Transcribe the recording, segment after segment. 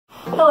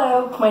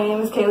Hello, my name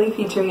is Kaylee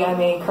Petrie.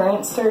 I'm a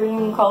current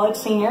Sterling College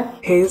senior.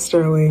 Hey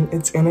Sterling,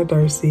 it's Anna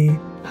Darcy.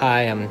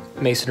 Hi, I'm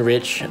Mason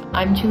Rich.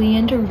 I'm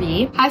Julianne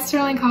DeRee. Hi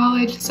Sterling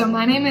College. So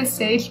my name is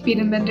Sage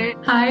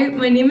Biedenbender. Hi,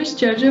 my name is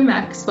Jojo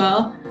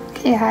Maxwell.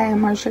 Hey, hi, I'm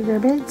Marsha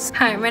Gerbitz.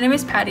 Hi, my name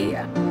is Patty.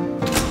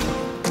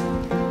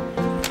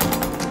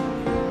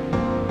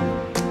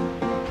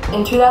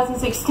 In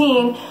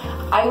 2016,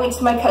 I went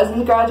to my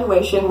cousin's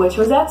graduation, which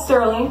was at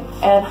Sterling,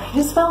 and I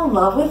just fell in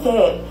love with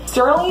it.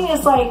 Sterling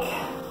is like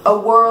a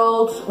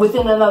world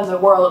within another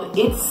world.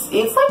 It's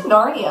like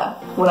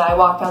Narnia. When I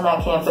walked on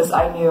that campus,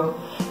 I knew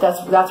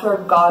that's where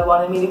God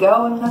wanted me to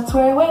go, and that's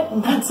where I went,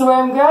 and that's where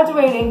I'm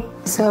graduating.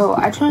 So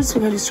I chose to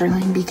go to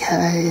Sterling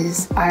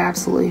because I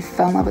absolutely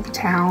fell in love with the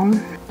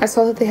town. I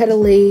saw that they had a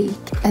lake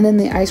and then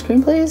the ice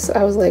cream place.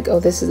 I was like, oh,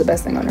 this is the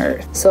best thing on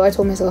earth. So I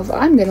told myself,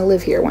 I'm gonna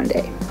live here one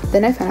day.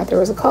 Then I found out there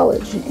was a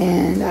college,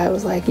 and I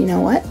was like, you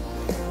know what?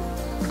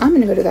 I'm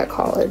gonna go to that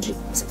college.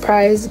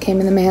 Surprise, came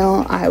in the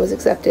mail, I was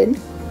accepted.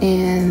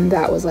 And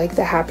that was like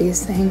the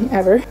happiest thing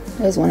ever. It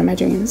was one of my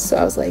dreams. So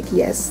I was like,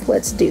 yes,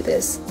 let's do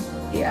this.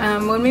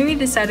 When we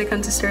decided to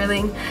come to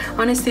Sterling,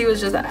 honestly, it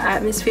was just the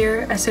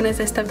atmosphere. As soon as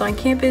I stepped on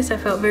campus, I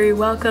felt very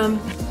welcome.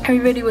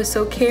 Everybody was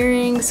so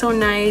caring, so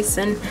nice,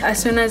 and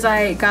as soon as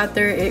I got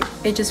there,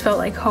 it just felt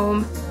like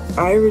home.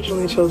 I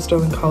originally chose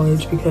Sterling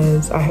College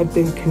because I had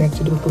been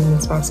connected with the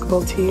women's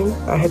basketball team.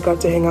 I had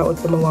got to hang out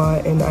with them a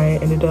lot, and I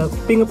ended up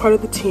being a part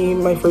of the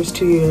team my first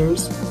 2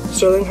 years.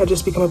 Sterling had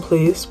just become a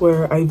place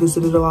where I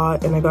visited a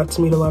lot, and I got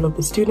to meet a lot of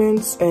the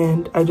students,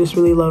 and I just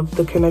really loved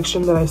the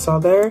connection that I saw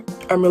there.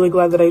 I'm really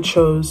glad that I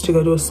chose to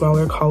go to a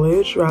smaller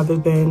college rather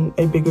than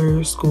a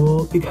bigger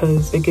school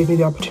because it gave me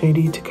the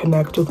opportunity to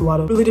connect with a lot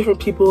of really different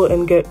people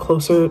and get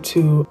closer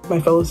to my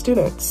fellow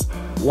students.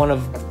 One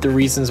of the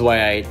reasons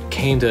why I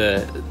came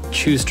to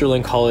choose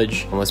Sterling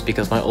College was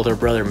because my older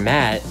brother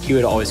Matt, he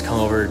would always come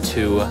over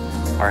to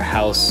our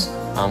house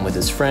with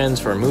his friends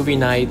for movie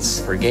nights,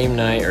 for game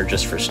night, or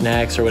just for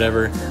snacks or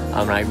whatever.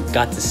 And I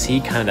got to see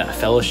kind of that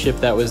fellowship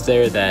that was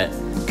there, that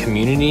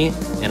community,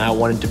 and I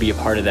wanted to be a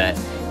part of that.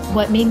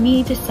 What made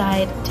me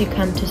decide to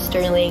come to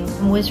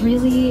Sterling was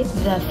really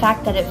the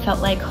fact that it felt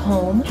like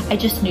home. I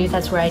just knew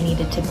that's where I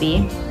needed to be.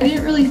 I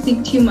didn't really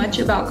think too much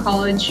about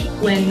college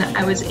when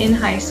I was in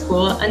high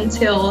school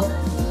until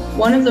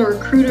one of the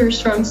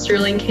recruiters from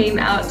Sterling came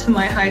out to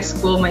my high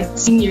school my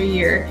senior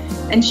year,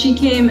 and she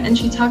came and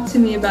she talked to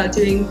me about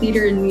doing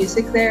theater and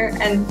music there,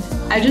 and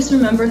I just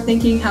remember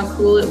thinking how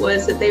cool it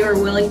was that they were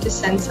willing to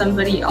send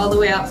somebody all the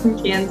way out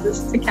from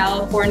Kansas to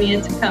California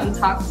to come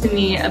talk to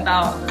me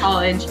about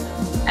college.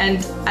 And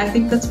I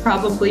think that's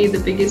probably the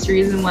biggest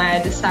reason why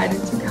I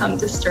decided to come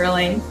to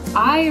Sterling.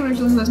 I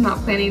originally was not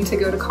planning to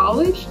go to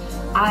college.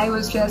 I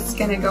was just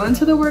gonna go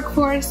into the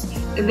workforce.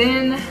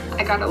 Then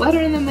I got a letter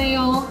in the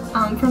mail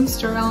from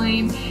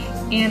Sterling,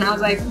 and I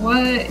was like,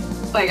 what?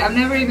 Like, I've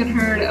never even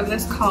heard of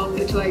this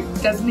college. Like,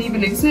 doesn't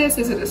even exist?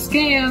 Is it a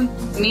scam?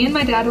 Me and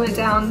my dad went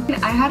down.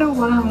 I had a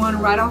one-on-one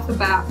right off the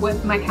bat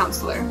with my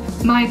counselor.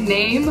 My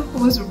name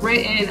was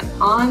written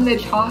on the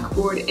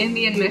chalkboard in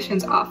the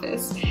admissions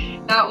office.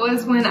 That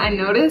was when I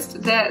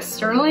noticed that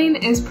Sterling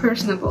is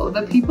personable.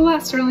 The people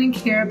at Sterling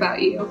care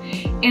about you.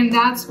 And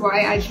that's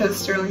why I chose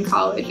Sterling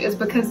College, is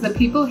because the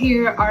people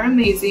here are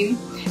amazing.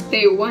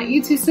 They want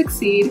you to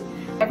succeed.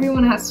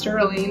 Everyone at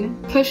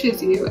Sterling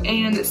pushes you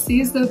and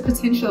sees the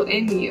potential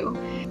in you.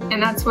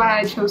 And that's why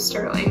I chose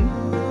Sterling.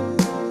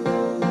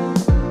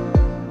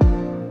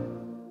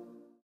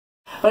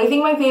 But I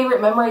think my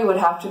favorite memory would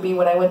have to be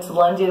when I went to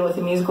London with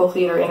a musical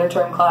theater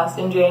interterm class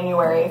in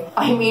January.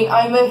 I mean,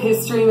 I'm a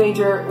history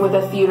major with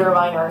a theater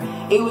minor.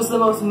 It was the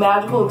most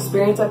magical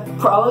experience I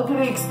probably could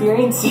have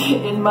experienced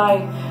in my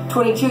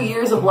 22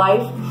 years of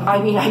life.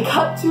 I mean, I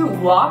got to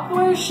walk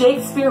where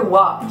Shakespeare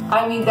walked.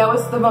 I mean, that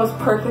was the most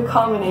perfect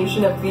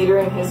combination of theater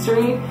and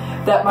history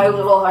that my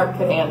little heart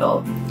could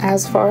handle.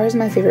 As far as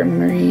my favorite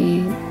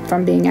memory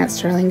from being at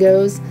Sterling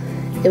goes,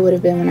 it would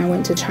have been when I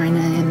went to China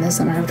in the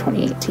summer of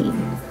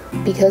 2018.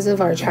 Because of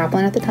our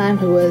chaplain at the time,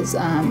 who was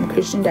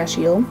Christian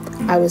Dashiell,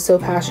 I was so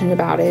passionate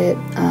about it.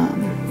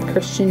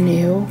 Christian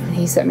knew, and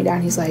he set me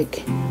down. He's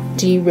like,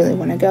 do you really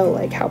want to go?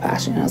 Like, how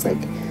passionate? I was like,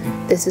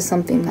 this is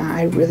something that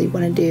I really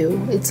want to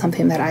do. It's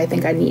something that I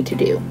think I need to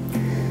do.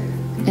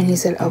 And he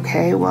said,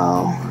 okay,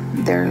 well,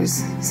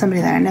 there's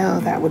somebody that I know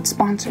that would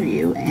sponsor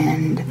you.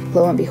 And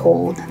lo and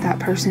behold, that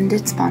person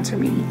did sponsor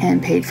me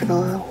and paid for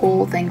the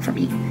whole thing for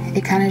me.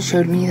 It kind of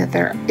showed me that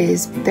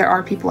there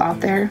are people out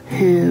there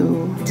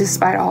who,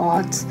 despite all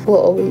odds, will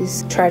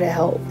always try to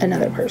help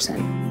another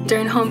person.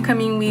 During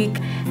homecoming week,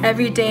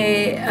 every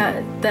day,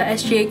 the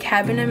SGA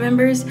cabinet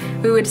members,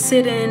 we would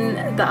sit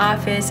in the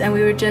office and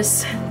we would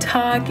just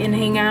talk and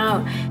hang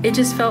out. It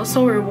just felt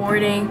so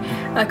rewarding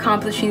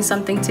accomplishing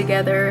something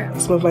together.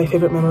 Some of my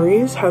favorite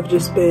memories have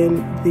just been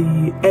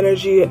the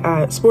energy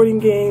at sporting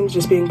games,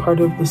 just being part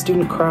of the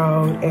student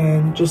crowd,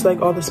 and just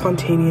like all the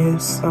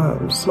spontaneous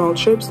small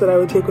trips that I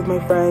would take with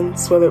my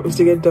friends, whether it was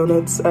to get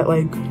donuts at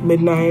like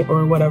midnight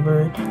or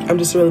whatever. I'm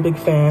just a really big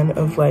fan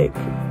of like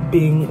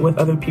being with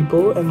other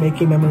people and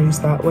making memories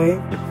that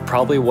way.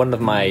 Probably one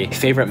of my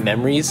favorite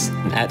memories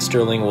at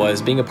Sterling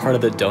was being a part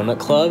of the Donut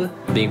Club,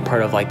 being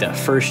part of like that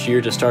first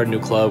year to start a new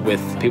club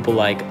with people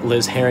like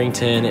Liz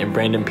Harrington and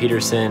Brandon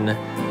Peterson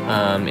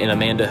and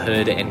Amanda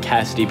Hood and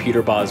Cassidy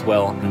Peterbaugh as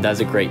well. And that was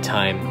a great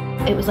time.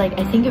 It was like,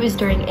 I think it was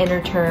during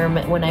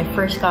interterm when I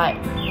first got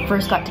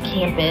to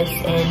campus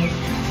in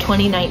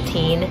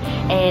 2019,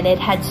 and it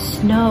had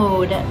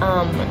snowed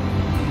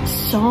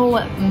so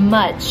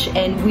much,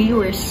 and we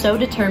were so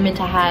determined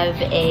to have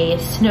a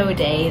snow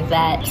day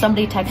that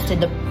somebody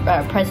texted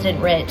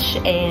President Rich,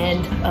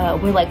 and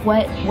we're like,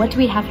 what do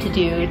we have to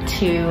do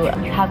to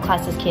have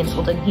classes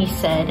canceled? And he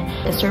said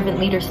the servant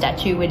leader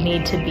statue would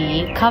need to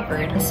be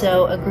covered.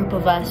 So a group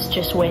of us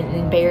just went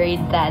and buried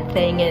that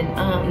thing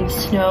in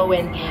snow,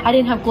 and I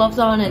didn't have gloves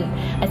on, and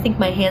I think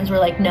my hands were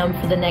like numb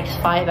for the next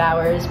 5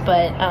 hours,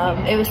 but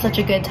it was such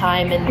a good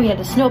time, and we had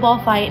a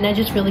snowball fight, and I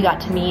just really got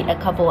to meet a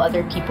couple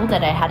other people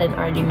that I hadn't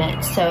already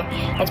met. So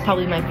that's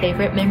probably my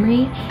favorite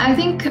memory. I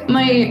think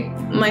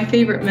my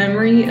favorite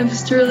memory of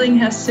Sterling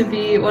has to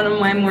be one of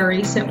my more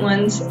recent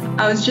ones.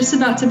 I was just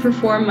about to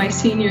perform my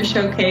senior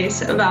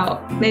showcase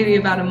maybe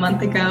about a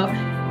month ago,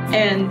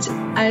 and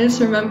I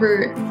just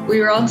remember we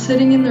were all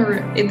sitting in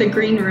the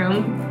green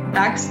room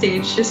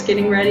backstage just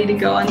getting ready to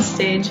go on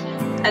stage,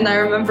 and I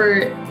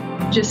remember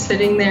just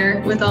sitting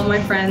there with all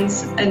my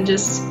friends and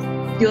just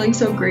feeling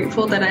so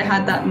grateful that I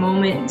had that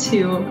moment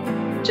to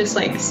just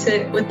like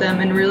sit with them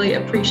and really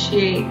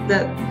appreciate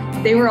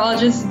that they were all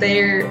just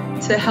there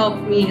to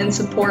help me and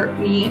support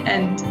me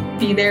and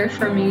be there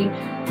for me.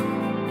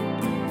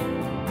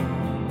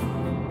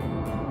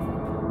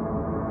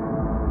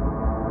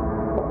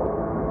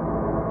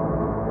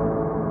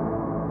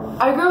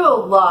 I grew a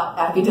lot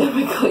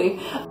academically.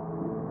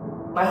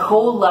 My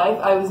whole life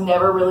I was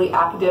never really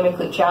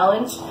academically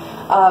challenged.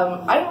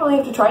 I didn't really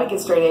have to try to get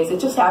straight A's, it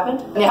just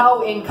happened.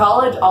 Now in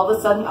college, all of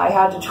a sudden I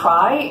had to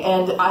try,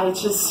 and I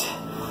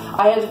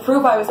had to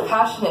prove I was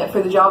passionate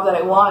for the job that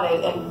I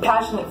wanted and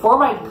passionate for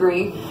my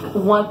degree.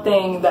 One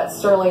thing that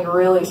Sterling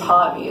really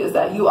taught me is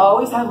that you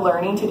always have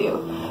learning to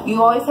do.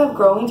 You always have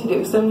growing to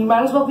do, so you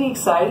might as well be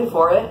excited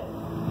for it.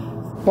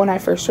 When I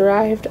first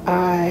arrived,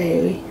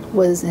 I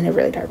was in a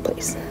really dark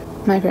place.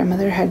 My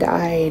grandmother had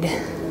died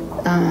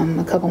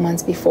a couple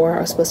months before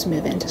I was supposed to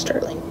move into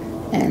Sterling.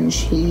 And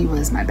she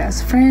was my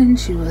best friend.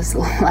 She was the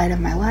light of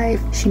my life.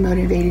 She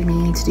motivated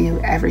me to do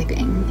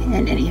everything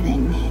and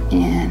anything.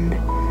 And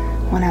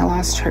when I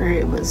lost her,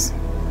 it was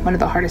one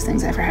of the hardest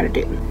things I ever had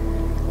to do.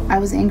 I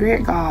was angry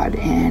at God,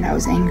 and I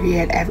was angry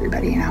at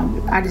everybody,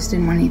 and I just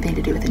didn't want anything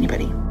to do with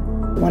anybody.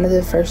 One of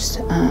the first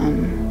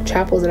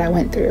chapels that I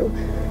went through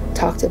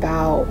talked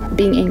about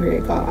being angry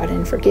at God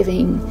and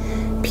forgiving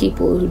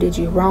people who did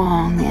you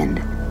wrong, and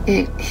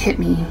it hit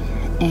me.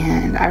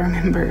 And I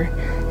remember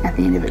at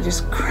the end of it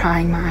just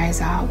crying my eyes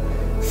out,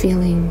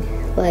 feeling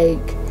like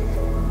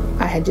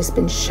I had just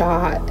been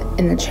shot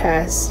in the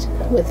chest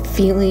with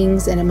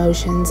feelings and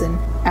emotions. And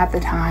at the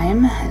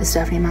time,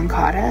 Stephanie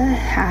Moncada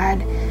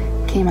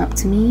came up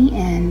to me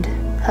and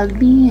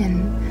hugged me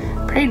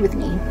and prayed with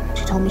me.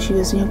 She told me, she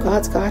goes,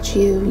 God's got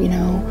you,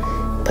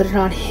 put it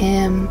on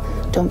him,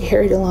 don't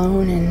carry it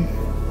alone,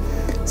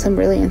 and some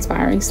really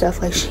inspiring stuff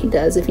like she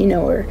does. If you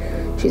know her,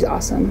 she's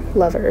awesome,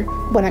 love her.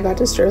 When I got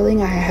to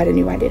Sterling, I had a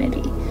new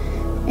identity,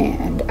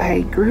 and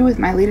I grew with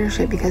my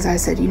leadership because I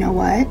said, you know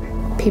what?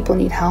 People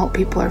need help,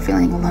 people are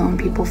feeling alone,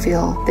 people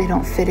feel they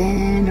don't fit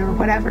in or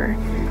whatever,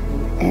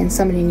 and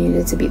somebody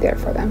needed to be there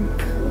for them.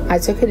 I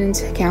took it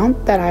into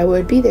account that I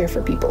would be there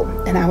for people,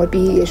 and I would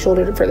be a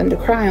shoulder for them to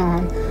cry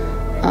on,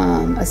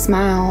 a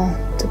smile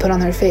to put on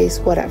their face,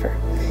 whatever.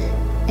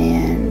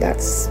 And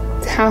that's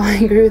how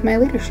I grew with my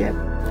leadership.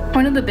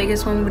 One of the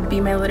biggest ones would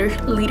be my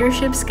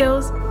leadership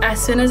skills.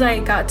 As soon as I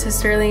got to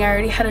Sterling, I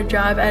already had a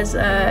job as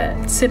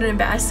a student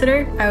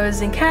ambassador. I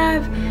was in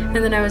CAV, and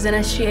then I was in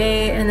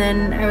SGA, and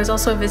then I was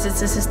also a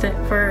visits assistant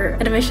for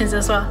admissions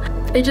as well.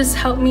 It just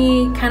helped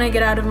me kind of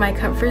get out of my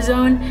comfort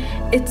zone.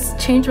 It's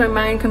changed my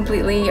mind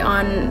completely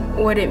on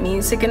what it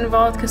means to get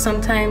involved, because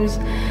sometimes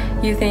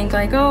you think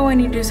like, oh, I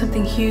need to do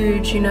something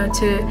huge,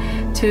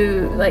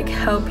 to like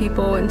help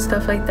people and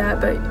stuff like that.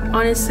 But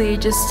honestly,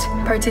 just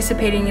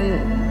participating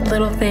in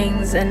little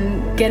things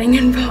and getting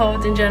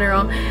involved in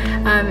general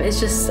is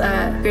just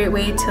a great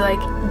way to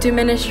like do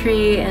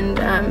ministry and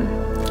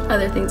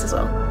other things as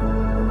well.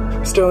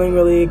 Sterling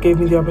really gave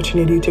me the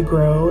opportunity to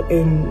grow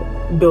in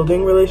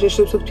building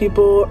relationships with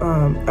people.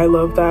 I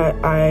love that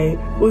I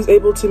was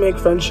able to make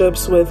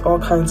friendships with all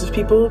kinds of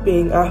people,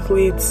 being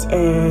athletes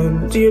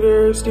and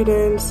theater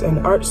students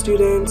and art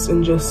students,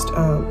 and just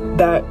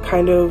that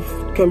kind of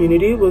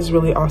community was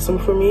really awesome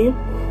for me.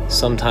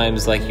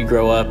 Sometimes like you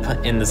grow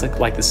up in this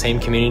like the same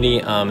community,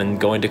 and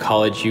going to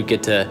college you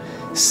get to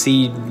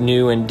see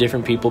new and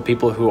different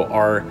people who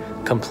are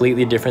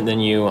completely different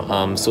than you.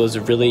 So it's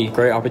a really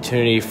great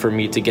opportunity for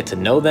me to get to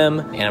know them,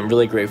 and I'm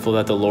really grateful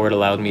that the Lord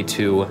allowed me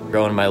to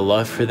grow in my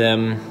love for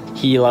them.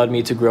 He allowed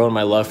me to grow in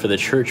my love for the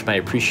church, my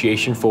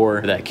appreciation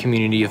for that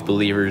community of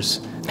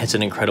believers. It's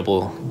an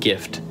incredible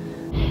gift.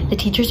 the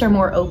teachers are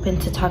more open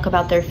to talk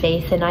about their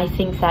faith, and I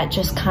think that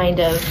just kind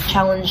of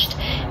challenged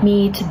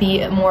me to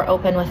be more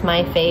open with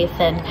my faith,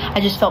 and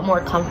I just felt more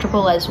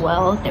comfortable as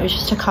well. It was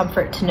just a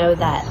comfort to know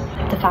that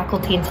the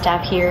faculty and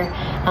staff here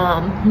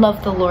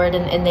love the Lord,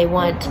 and they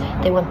want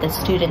the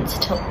students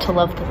to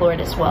love the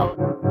Lord as well.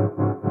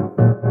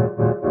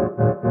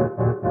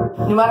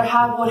 No matter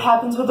what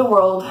happens with the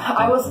world,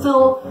 I will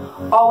still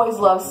always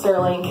love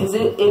Sterling, because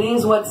it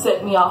is what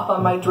set me off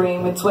on my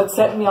dream. It's what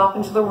set me off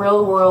into the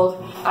real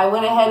world. I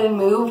went ahead and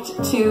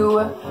moved to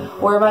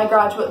where my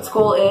graduate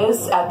school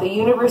is at the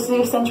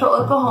University of Central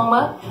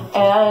Oklahoma,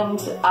 and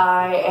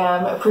I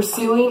am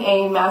pursuing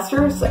a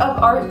Master's of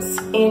Arts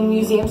in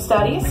Museum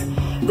Studies.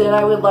 Then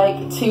I would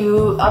like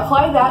to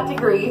apply that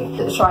degree,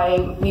 try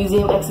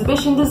museum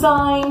exhibition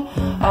design,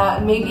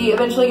 maybe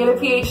eventually get a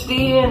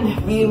PhD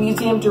and be a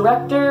museum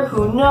director,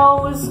 who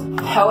knows.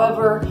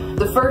 However,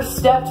 the first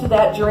step to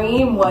that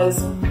dream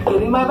was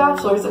getting my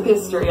bachelor's of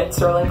history at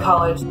Sterling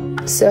College.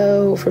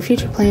 So for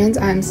future plans,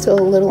 I'm still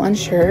a little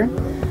unsure.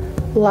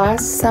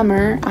 Last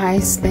summer, I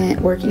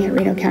spent working at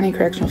Reno County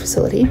Correctional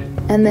Facility,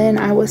 and then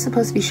I was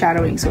supposed to be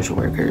shadowing social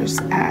workers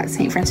at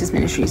St. Francis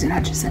Ministries in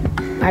Hutchinson.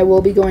 I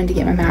will be going to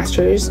get my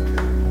master's,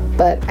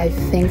 but I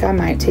think I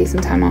might take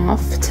some time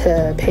off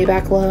to pay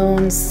back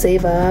loans,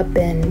 save up,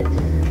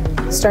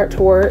 and start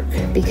to work,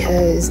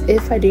 because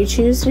if I do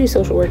choose to do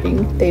social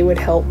working, they would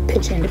help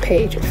pitch in to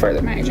pay to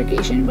further my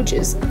education, which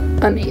is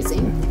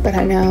amazing. But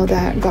I know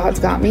that God's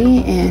got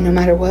me, and no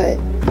matter what,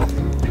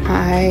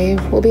 I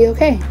will be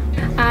okay.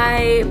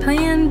 I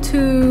plan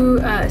to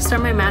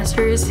start my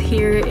master's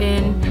here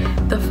in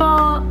the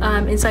fall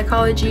in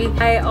psychology.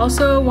 I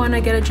also want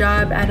to get a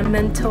job at a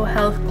mental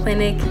health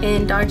clinic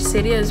in Dodge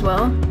City as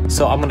well.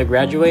 So I'm going to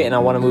graduate and I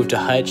want to move to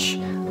Hutch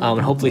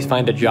and hopefully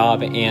find a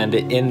job, and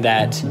in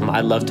that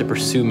I'd love to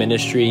pursue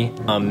ministry,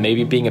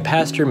 maybe being a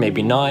pastor,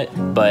 maybe not,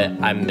 but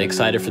I'm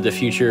excited for the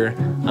future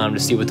to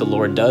see what the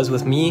Lord does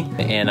with me,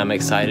 and I'm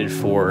excited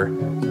for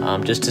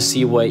just to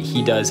see what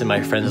He does in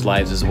my friends'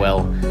 lives as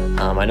well.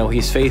 I know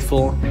He's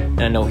faithful,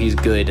 and I know He's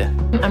good.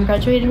 I'm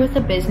graduating with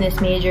a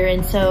business major,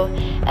 and so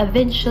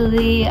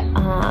eventually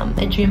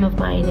a dream of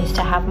mine is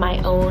to have my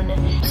own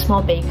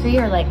small bakery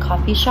or like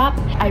coffee shop.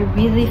 I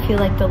really feel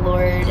like the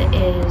Lord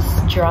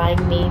is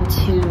drawing me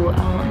to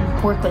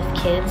work with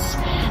kids.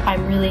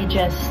 I'm really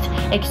just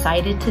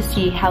excited to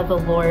see how the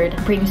Lord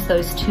brings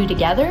those two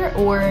together,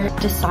 or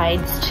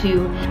decides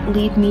to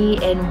lead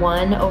me in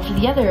one over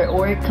the other,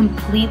 or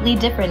completely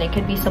different. It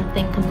could be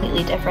something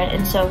completely different.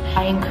 And so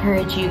I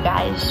encourage you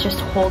guys, just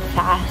hold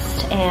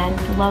fast and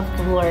love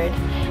the Lord,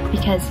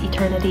 because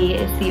eternity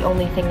is the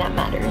only thing that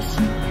matters.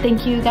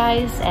 Thank you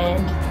guys,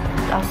 and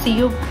I'll see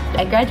you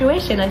at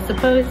graduation, I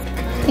suppose.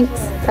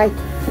 Thanks. Bye.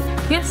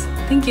 Yes,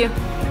 thank you.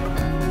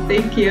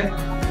 Thank you.